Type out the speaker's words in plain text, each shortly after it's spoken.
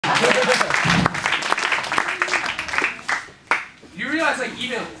You realize, like,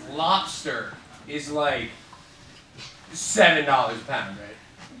 even lobster is like $7 a pound, right?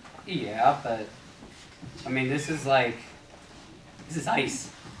 Yeah, but I mean, this is ice. It's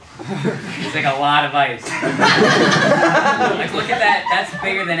like a lot of ice. Like, look at that. That's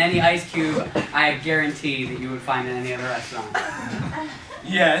bigger than any ice cube I guarantee that you would find in any other restaurant.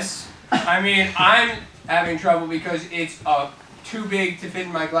 Yes. I mean, I'm having trouble because it's too big to fit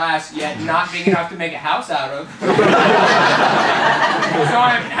in my glass, yet not big enough to make a house out of. So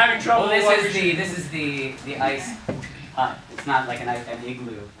I'm having trouble. Well, this is the ice hut. It's not like an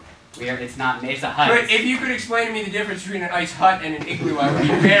igloo. It's a hut. But if you could explain to me the difference between an ice hut and an igloo, I would be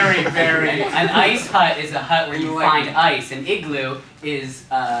very, very... An ice hut is a hut where you find ice. An igloo is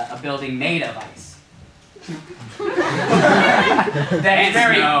a building made of ice. That's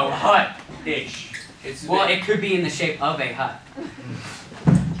very hut-ish. Well, it could be in the shape of a hut.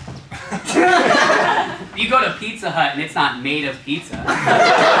 You go to Pizza Hut and it's not made of pizza.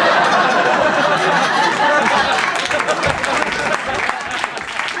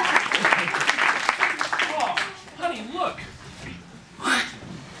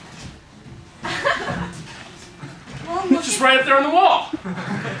 It's just right up there on the wall.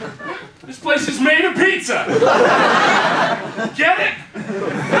 This place is made of pizza. Get it?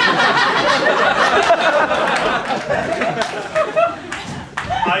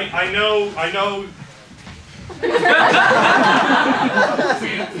 I know.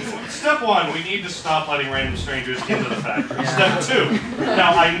 Step one, we need to stop letting random strangers into the factory. Step two,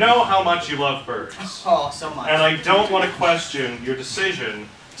 now I know how much you love birds. Oh, so much. And I don't want to question your decision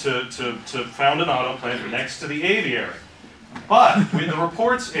to found an auto plant next to the aviary. But with the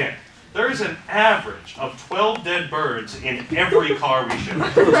reports in, there is an average of 12 dead birds in every car we ship.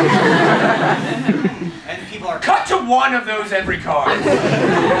 And people are... Cut to one of those every car.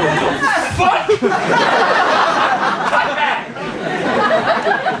 Fuck! Cut back!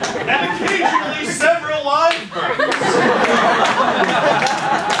 And occasionally several live birds.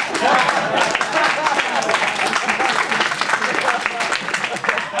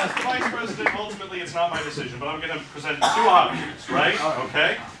 As the Vice President, ultimately it's not my decision, but I'm going to present two options, right?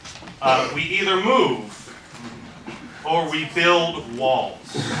 Okay? We either move or we build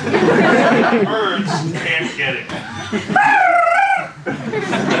walls. Birds can't get it.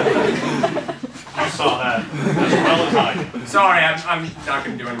 You saw that as well as I did. Sorry, I'm not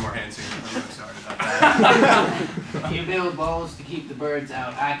going to do any more hand signals. I'm really sorry about that. You build walls to keep the birds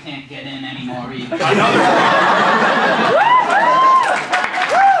out. I can't get in anymore either.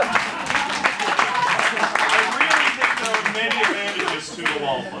 To the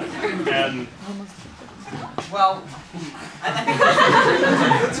wall play. And well, I think there's a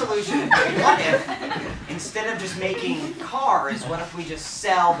good solution. What if, instead of just making cars, what if we just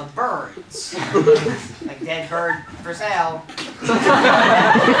sell the birds? Like dead bird for sale.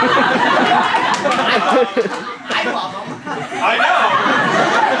 I love them. I know.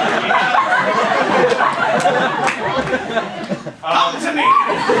 Come to me.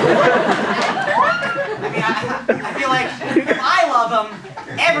 I mean, I feel like if I love them,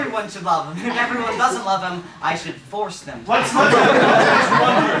 everyone should love them. If everyone doesn't love them, I should force them. Let's one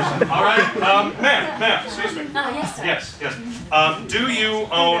person. All right, ma'am, excuse me. Oh, yes, sir. Yes. Do you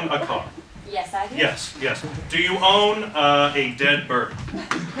own a car? Yes, I do. Yes. Do you own a dead bird?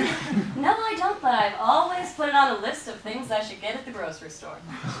 No, I don't, but I've always put it on a list of things I should get at the grocery store.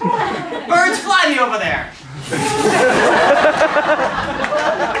 Birds, fly me over there.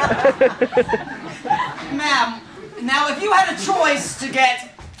 Ma'am, now if you had a choice to get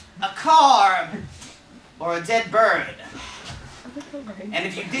a car or a dead bird, and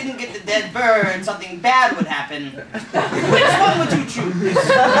if you didn't get the dead bird, something bad would happen, which one would you choose?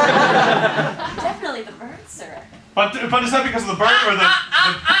 Definitely the bird, sir. But is that because of the bird or the...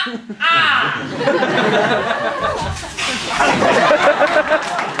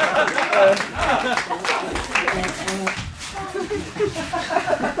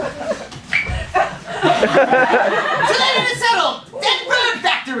 So then it is settled! Dead bird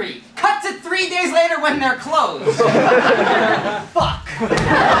factory! Cuts it 3 days later when they're closed. Fuck.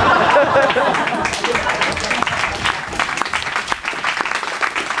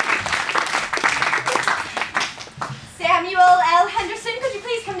 Samuel L. Henderson, could you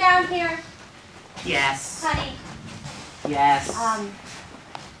please come down here? Yes. Honey. Yes.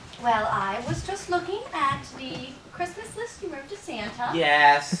 Well, I was just looking at the Christmas list you wrote to Santa.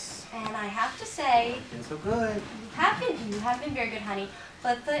 Yes. And I have to say... Been so good. You have been very good, honey.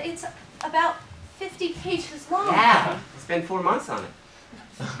 But it's about 50 pages long. Yeah. Spent 4 months on it.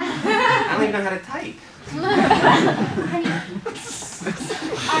 I don't even know how to type. Honey.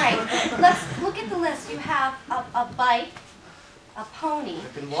 All right, let's look at the list. You have a bike, a pony.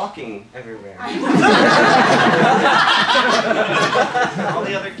 I've been walking everywhere. I All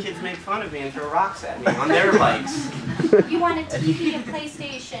the other kids make fun of me and throw rocks at me on their bikes. You want a TV, a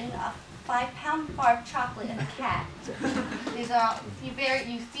PlayStation, a 5-pound bar of chocolate, and a cat. These are all, you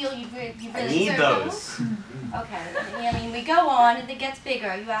feel you really I need deserve those. Okay, I mean, we go on and it gets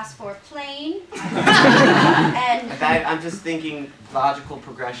bigger. You ask for a plane, and I'm just thinking logical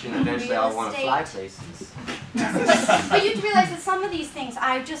progression. Eventually I'll want to fly places. but you realize that some of these things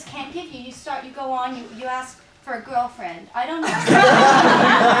I just can't give you. You go on, you ask for a girlfriend. I don't know.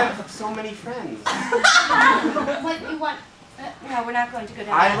 I have so many friends. What you want? No, we're not going to go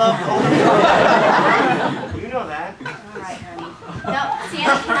down. I love you know that. All right, honey. No,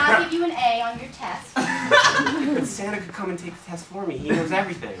 Santa cannot give you an A on your test. But Santa could come and take the test for me. He knows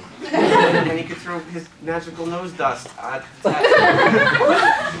everything. And he could throw his magical nose dust at the test.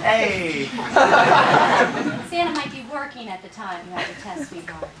 Hey! Santa might be working at the time you have the test,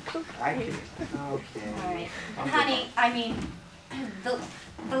 sweetheart. I could. Okay. All right. And honey, I mean,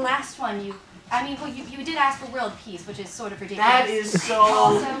 the last one you did ask for world peace, which is sort of ridiculous. That is so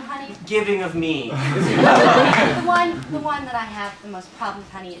also, honey, giving of me. the one that I have the most problem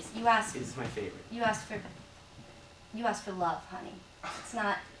with, honey, is you ask. It's my favorite. You ask for love, honey. It's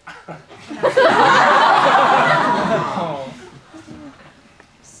not.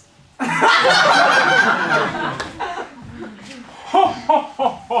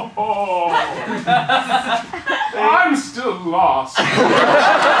 I'm still lost. I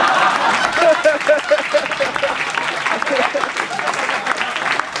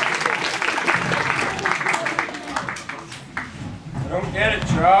don't get it,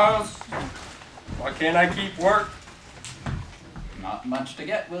 Charles. Why can't I keep work? Not much to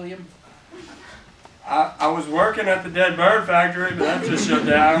get, William. I was working at the dead bird factory, but that just shut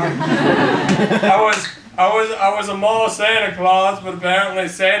down. I was a mall Santa Claus, but apparently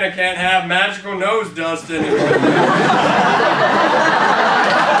Santa can't have magical nose dust anymore.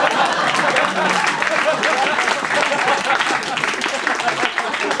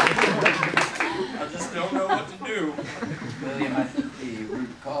 I just don't know what to do. William, I think the root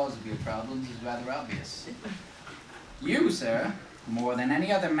cause of your problems is rather obvious. You, sir, more than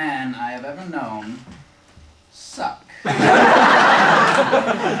any other man I have ever known, suck.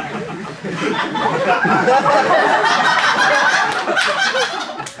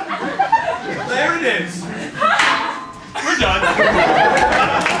 There it is. We're done.